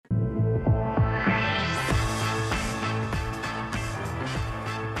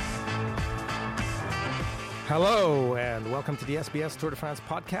Hello, and welcome to the SBS Tour de France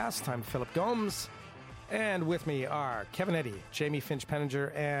podcast. I'm Philip Gomes, and with me are Kevin Eddy, Jamie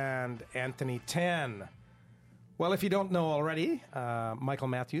Finch-Penninger, and Anthony Tan. Well, if you don't know already, Michael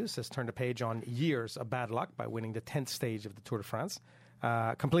Matthews has turned a page on years of bad luck by winning the 10th stage of the Tour de France,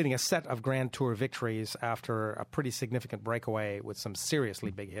 completing a set of Grand Tour victories after a pretty significant breakaway with some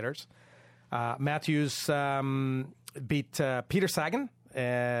seriously big hitters. Matthews beat Peter Sagan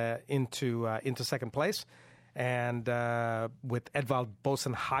into second place, and with Edvald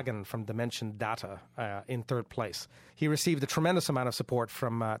Boasson-Hagen from Dimension Data in third place. He received a tremendous amount of support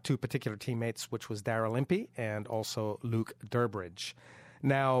from two particular teammates, which was Daryl Impey and also Luke Durbridge.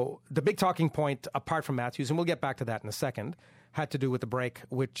 Now, the big talking point, apart from Matthews, and we'll get back to that in a second, had to do with the break,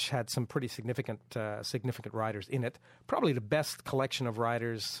 which had some pretty significant riders in it. Probably the best collection of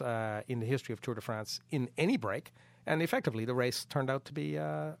riders in the history of Tour de France in any break. And effectively, the race turned out to be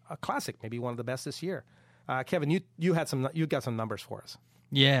a classic, maybe one of the best this year. Kevin, you got some numbers for us.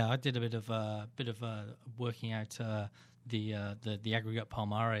 Yeah, I did a bit of working out the aggregate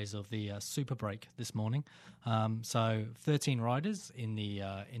palmares of the Super Break this morning. So 13 riders in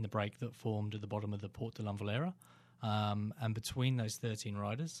the break that formed at the bottom of the Porte de l'Envalera, and between those 13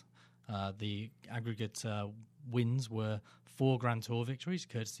 riders, the aggregate wins were 4 Grand Tour victories,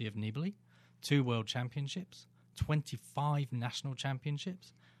 courtesy of Nibali, 2 World Championships, 25 National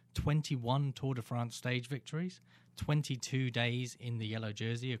Championships, 21 Tour de France stage victories, 22 days in the yellow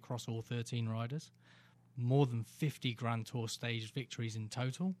jersey across all 13 riders, more than 50 Grand Tour stage victories in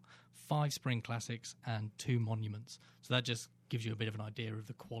total, 5 Spring Classics and 2 Monuments. So that just gives you a bit of an idea of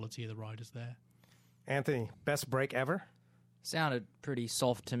the quality of the riders there. Anthony, best break ever? Sounded pretty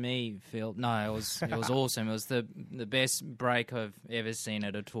soft to me, Phil. No, it was awesome. It was the best break I've ever seen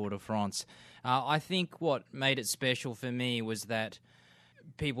at a Tour de France. I think what made it special for me was that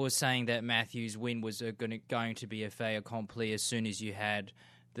people were saying that Matthews' win was going to be a fait accompli as soon as you had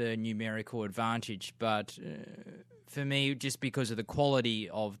the numerical advantage. But for me, just because of the quality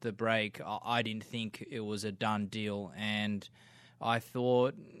of the break, I didn't think it was a done deal. And I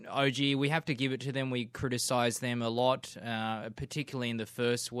thought, we have to give it to them. We criticised them a lot, particularly in the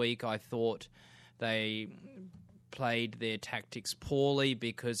first week. I thought they played their tactics poorly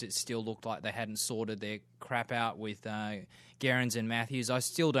because it still looked like they hadn't sorted their crap out with Gerrans and Matthews. I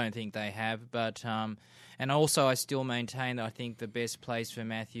still don't think they have, but and also I still maintain that I think the best place for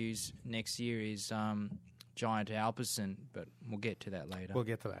Matthews next year is Giant Alpecin, but we'll get to that later. We'll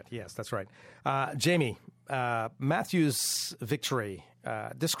get to that. Yes, that's right. Jamie, Matthews' victory.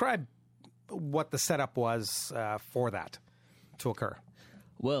 Describe what the setup was for that to occur.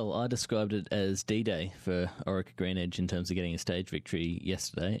 Well, I described it as D-Day for Orica Green Edge in terms of getting a stage victory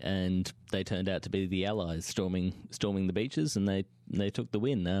yesterday, and they turned out to be the Allies storming the beaches, and they took the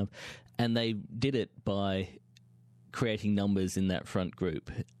win. And they did it by creating numbers in that front group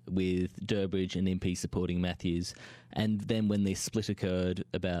with Durbridge and Impey supporting Matthews. And then when the split occurred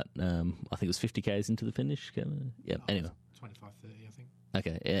about, I think it was 50 Ks into the finish. Yeah, anyway. 25-30, I think.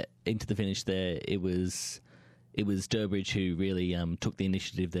 Okay, into the finish there, it was Durbridge who really took the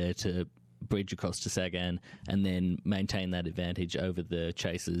initiative there to bridge across to Sagan and then maintain that advantage over the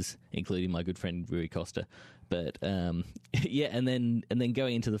chasers, including my good friend Rui Costa. But yeah, and then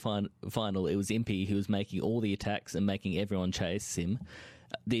going into the final, it was Impey who was making all the attacks and making everyone chase him.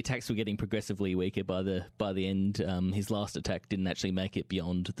 The attacks were getting progressively weaker by the end. His last attack didn't actually make it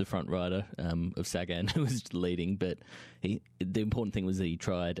beyond the front rider of Sagan, who was leading. But the important thing was that he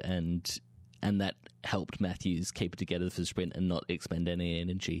tried, and that helped Matthews keep it together for the sprint and not expend any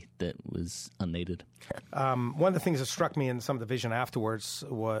energy that was unneeded. One of the things that struck me in some of the vision afterwards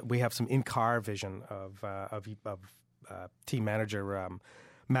was we have some in-car vision of team manager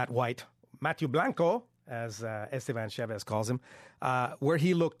Matthew Blanco, as Esteban Chavez calls him, where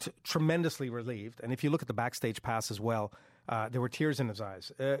he looked tremendously relieved. And if you look at the backstage pass as well, there were tears in his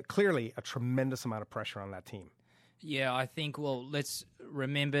eyes. Clearly a tremendous amount of pressure on that team. Yeah, I think, let's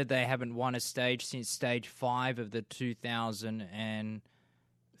remember they haven't won a stage since stage 5 of the 2013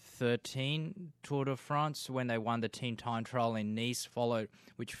 Tour de France when they won the team time trial in Nice,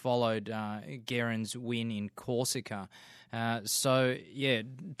 which followed Gerrans' win in Corsica. So,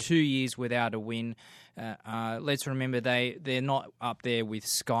 2 years without a win. Let's remember they're not up there with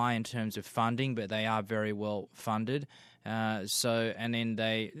Sky in terms of funding, but they are very well funded. And then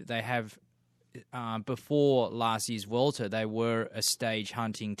they have... before last year's Vuelta, they were a stage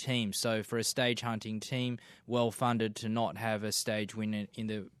hunting team. So for a stage hunting team, well funded, to not have a stage win in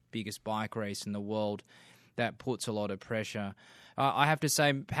the biggest bike race in the world, that puts a lot of pressure. I have to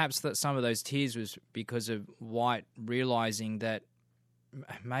say, perhaps that some of those tears was because of White realising that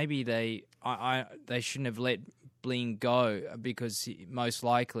maybe they shouldn't have let Bling go, because most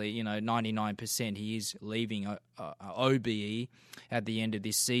likely, 99% he is leaving OBE at the end of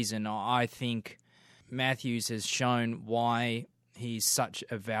this season. I think Matthews has shown why he's such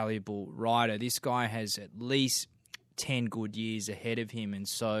a valuable rider. This guy has at least 10 good years ahead of him, and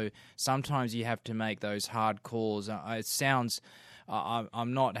so sometimes you have to make those hard calls. It sounds...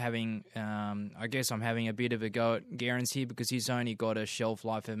 I'm not having... I guess I'm having a bit of a go at Gerrans here, because he's only got a shelf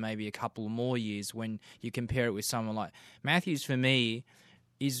life of maybe a couple more years when you compare it with someone like... Matthews, for me,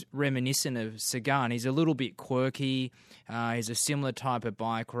 is reminiscent of Sagan. He's a little bit quirky. He's a similar type of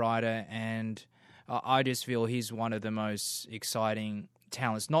bike rider, and I just feel he's one of the most exciting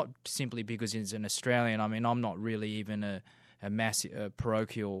talents, not simply because he's an Australian. I mean, I'm not really even a massive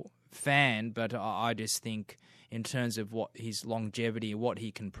parochial fan, but I just think in terms of what his longevity, what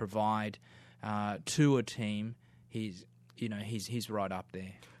he can provide to a team, he's right up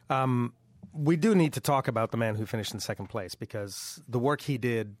there. We do need to talk about the man who finished in second place, because the work he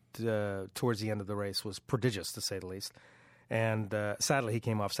did towards the end of the race was prodigious, to say the least. And sadly, he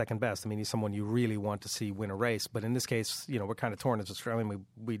came off second best. I mean, he's someone you really want to see win a race. But in this case, we're kind of torn as Australian.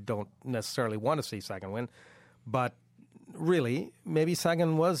 We don't necessarily want to see Sagan win. But really, maybe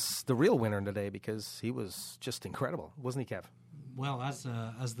Sagan was the real winner today, because he was just incredible, wasn't he, Kev? Well, as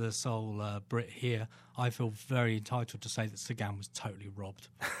the sole Brit here, I feel very entitled to say that Sagan was totally robbed.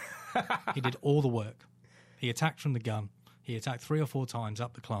 He did all the work. He attacked from the gun. He attacked 3 or 4 times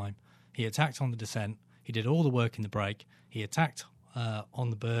up the climb. He attacked on the descent. He did all the work in the break. He attacked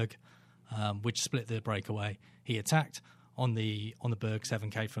on the Berg, which split the breakaway. He attacked on the Berg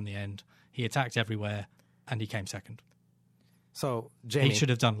 7K from the end. He attacked everywhere, and he came second. So, Jamie... He should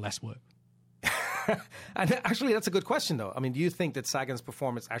have done less work. And actually, that's a good question, though. I mean, do you think that Sagan's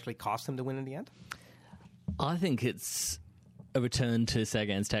performance actually cost him to win in the end? I think it's a return to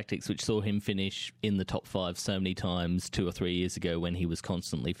Sagan's tactics, which saw him finish in the top 5 so many times 2 or 3 years ago, when he was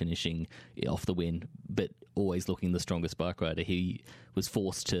constantly finishing off the win, but always looking the strongest bike rider. He was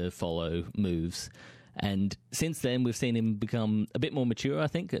forced to follow moves. And since then, we've seen him become a bit more mature, I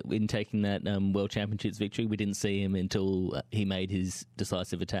think, in taking that World Championships victory. We didn't see him until he made his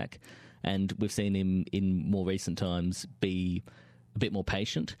decisive attack. And we've seen him in more recent times be a bit more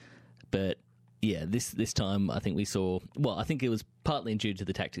patient. But yeah, this time I think we saw... Well, I think it was partly due to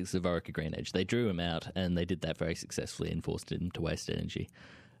the tactics of Orica Green Edge. They drew him out, and they did that very successfully and forced him to waste energy.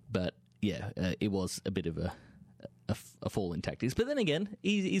 But yeah, it was a bit of a fall in tactics. But then again,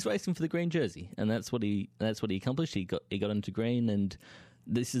 he's racing for the green jersey, and that's what he accomplished. He got into green, and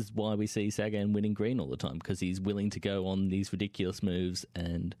this is why we see Sagan winning green all the time, because he's willing to go on these ridiculous moves,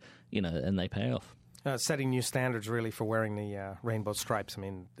 and and they pay off. Setting new standards, really, for wearing the rainbow stripes. I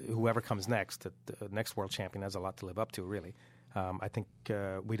mean, whoever comes next, the next world champion, has a lot to live up to, really. I think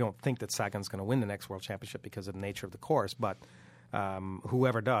we don't think that Sagan's going to win the next world championship because of the nature of the course, but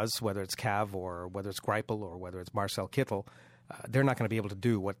whoever does, whether it's Cav or whether it's Greipel or whether it's Marcel Kittel, they're not going to be able to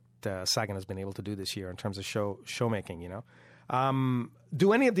do what Sagan has been able to do this year in terms of showmaking.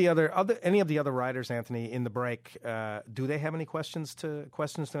 Do any of the other riders, Anthony, in the break, do they have any questions to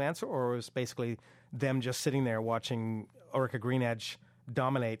answer, or is basically them just sitting there watching Orica Green Edge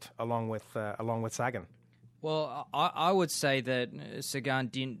dominate along with Sagan? Well, I would say that Sagan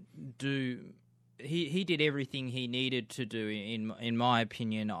didn't do. He did everything he needed to do, in my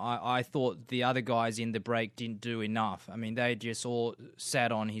opinion. I thought the other guys in the break didn't do enough. I mean, they just all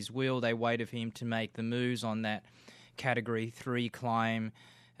sat on his wheel. They waited for him to make the moves on that Category 3 climb,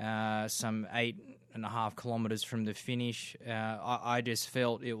 some 8.5 kilometres from the finish. I just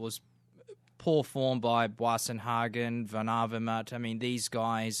felt it was poor form by Boissenhagen, Van Avermaet. I mean, these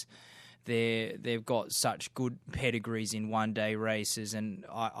guys... They've got such good pedigrees in one-day races, and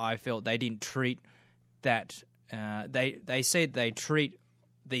I felt they didn't treat that. They said they treat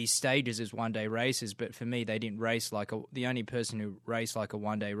these stages as one-day races, but for me, they didn't race like the only person who raced like a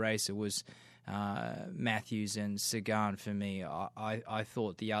one-day racer was Matthews and Sagan. For me, I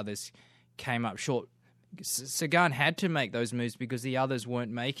thought the others came up short. Sagan had to make those moves because the others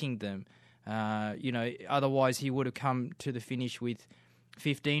weren't making them. Otherwise he would have come to the finish with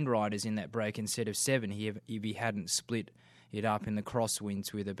 15 riders in that break instead of 7 if he hadn't split it up in the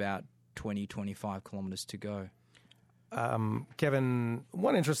crosswinds with about 20-25 kilometres to go. Kevin,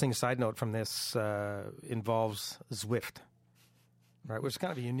 one interesting side note from this involves Zwift, right? Which is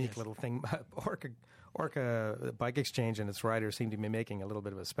kind of a unique little thing. Orca Bike Exchange and its riders seem to be making a little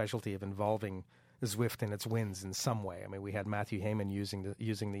bit of a specialty of involving Zwift in its wins in some way. I mean, we had Matthew Heyman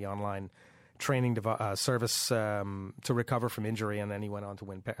using the online training service to recover from injury, and then he went on to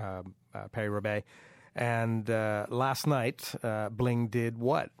win Paris-Roubaix. And last night, Bling did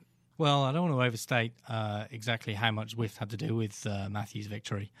what? Well, I don't want to overstate exactly how much Zwift had to do with Matthews'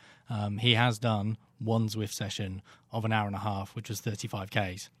 victory. He has done one Zwift session of an hour and a half, which was 35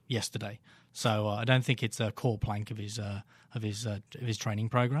 Ks yesterday. So I don't think it's a core plank of his training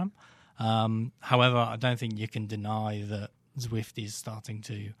program. However, I don't think you can deny that Zwift is starting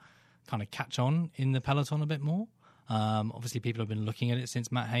to kind of catch on in the peloton a bit more. Obviously, people have been looking at it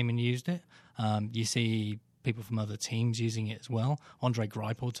since Matt Heyman used it. You see people from other teams using it as well. Andre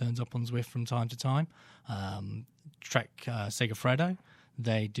Greipel turns up on Zwift from time to time. Trek Segafredo,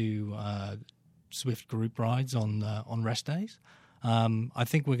 they do Zwift group rides on rest days. I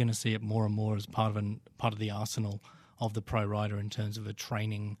think we're going to see it more and more as part of the arsenal of the pro rider in terms of a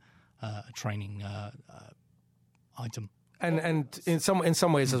training item. And in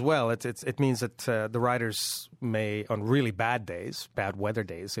some ways as well, it means that the riders may, on really bad days, bad weather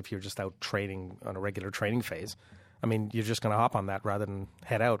days, if you're just out training on a regular training phase, I mean, you're just going to hop on that rather than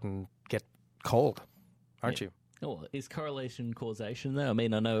head out and get cold, aren't you? Oh, is correlation causation though? I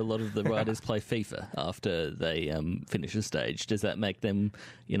mean, I know a lot of the riders play FIFA after they finish a stage. Does that make them,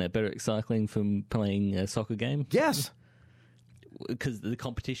 better at cycling from playing a soccer game? Yes. Because the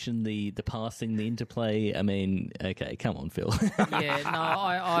competition, the passing, the interplay. I mean, okay, come on, Phil. Yeah,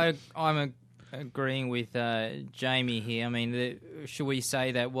 no, I'm agreeing with Jamie here. I mean, should we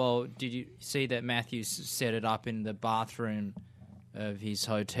say that? Well, did you see that Matthews set it up in the bathroom of his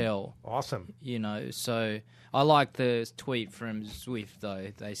hotel? Awesome. So I like the tweet from Zwift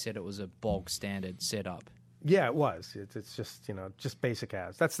though. They said it was a bog standard setup. Yeah, it was. It's just just basic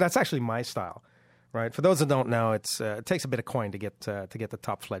as. That's actually my style. Right. For those that don't know, it takes a bit of coin to get the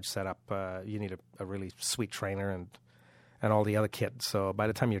top fledged setup. You need a really sweet trainer and all the other kit. So by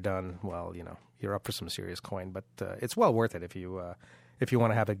the time you're done, well, you're up for some serious coin. But it's well worth it if you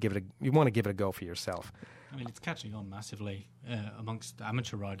want to give it a go for yourself. I mean, it's catching on massively amongst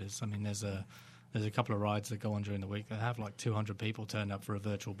amateur riders. I mean, there's a couple of rides that go on during the week that have like 200 people turn up for a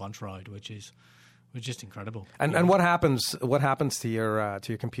virtual bunch ride, which is just incredible. And what happens to your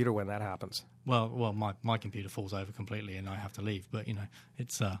computer when that happens? Well, my computer falls over completely and I have to leave. But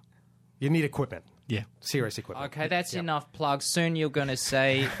it's you need equipment. Yeah, serious equipment. Okay, that's enough plugs. Soon you're going to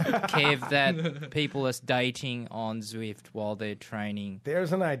say, Kev, that people are dating on Zwift while they're training.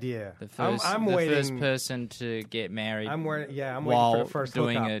 There's an idea. I'm waiting. First person to get married. I'm waiting while for the first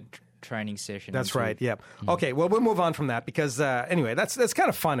doing a training session. That's right. Yep. Okay. Well, we'll move on from that because anyway, that's kind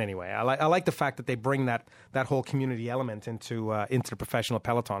of fun. Anyway, I like the fact that they bring that whole community element into the professional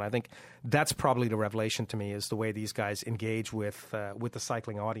peloton. I think that's probably the revelation to me is the way these guys engage with the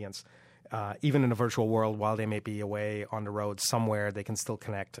cycling audience. Even in a virtual world, while they may be away on the road somewhere, they can still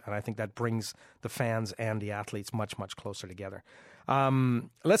connect, and I think that brings the fans and the athletes much, much closer together.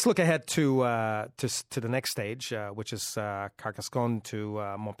 Let's look ahead to the next stage, which is Carcassonne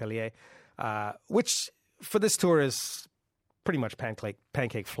to Montpellier, which for this tour is pretty much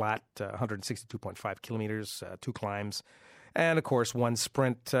pancake flat, 162.5 kilometers, 2 climbs, and of course one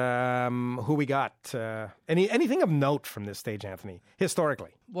sprint. Who we got? Anything of note from this stage, Anthony,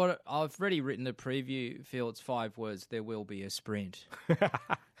 historically? What I've already written the preview, Phil. It's 5 words. There will be a sprint.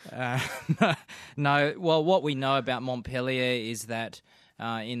 No, well, what we know about Montpellier is that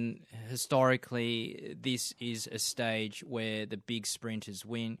historically this is a stage where the big sprinters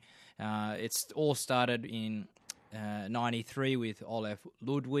win. It's all started in 93 with Olaf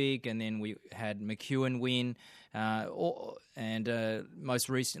Ludwig, and then we had McEwen win, and most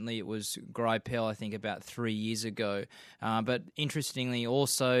recently it was Greipel, I think about 3 years ago. But interestingly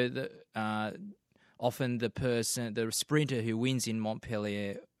also, often the sprinter who wins in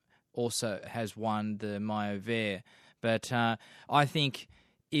Montpellier also has won the Maillot Vert. But I think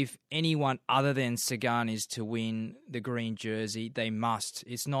if anyone other than Sagan is to win the green jersey, they must.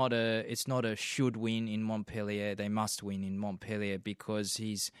 It's not a should win in Montpellier. They must win in Montpellier because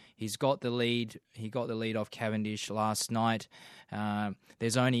he's got the lead. He got the lead off Cavendish last night.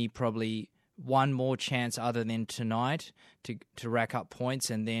 There's only probably one more chance other than tonight to rack up points,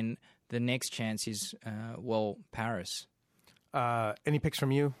 and then the next chance is Paris. Any picks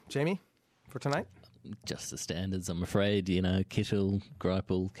from you, Jamie, for tonight? Just the standards, I'm afraid. Kittel,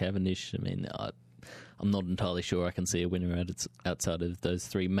 Greipel, Cavendish. I mean, I'm not entirely sure I can see a winner outside of those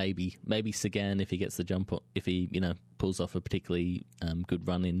three. Maybe Sagan if he gets the jump, if he pulls off a particularly good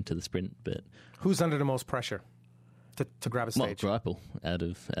run into the sprint. But who's under the most pressure to grab a stage? Greipel out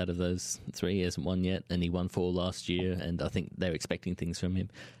of those three. He hasn't won yet, and he won 4 last year, and I think they're expecting things from him.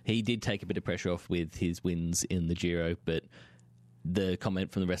 He did take a bit of pressure off with his wins in the Giro, but the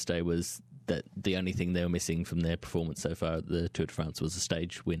comment from the rest day was that the only thing they were missing from their performance so far at the Tour de France was a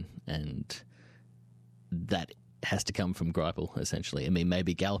stage win, and that has to come from Greipel, essentially. I mean,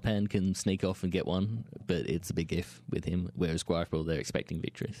 maybe Galopin can sneak off and get one, but it's a big if with him, whereas Greipel, they're expecting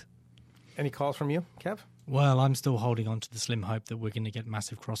victories. Any calls from you, Kev? Well, I'm still holding on to the slim hope that we're going to get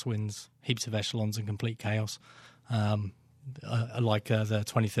massive crosswinds, heaps of echelons and complete chaos. Like the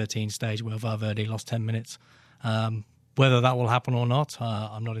 2013 stage where Valverde lost 10 minutes. Whether that will happen or not,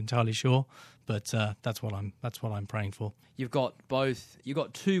 I'm not entirely sure, but that's what I'm praying for. You've got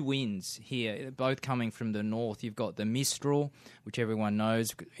two wins here, both coming from the north. You've got the Mistral, which everyone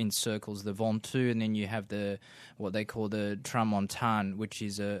knows encircles the Ventoux, and then you have what they call the Tramontane, which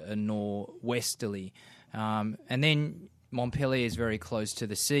is a northwesterly. And then Montpellier is very close to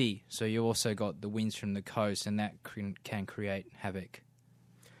the sea, so you also got the winds from the coast, and that can create havoc.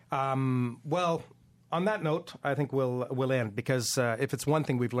 Well, on that note, I think we'll end, because if it's one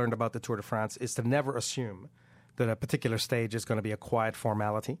thing we've learned about the Tour de France, is to never assume that a particular stage is going to be a quiet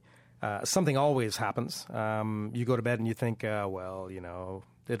formality. Something always happens. You go to bed and you think, well,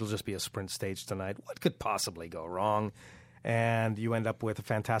 it'll just be a sprint stage tonight. What could possibly go wrong? And you end up with a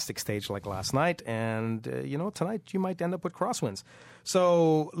fantastic stage like last night. And, tonight you might end up with crosswinds.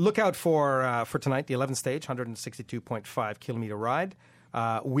 So look out for tonight, the 11th stage, 162.5 kilometer ride.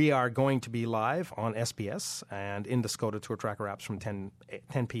 We are going to be live on SBS and in the Skoda Tour Tracker apps from 10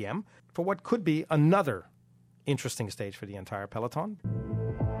 p.m. for what could be another interesting stage for the entire peloton.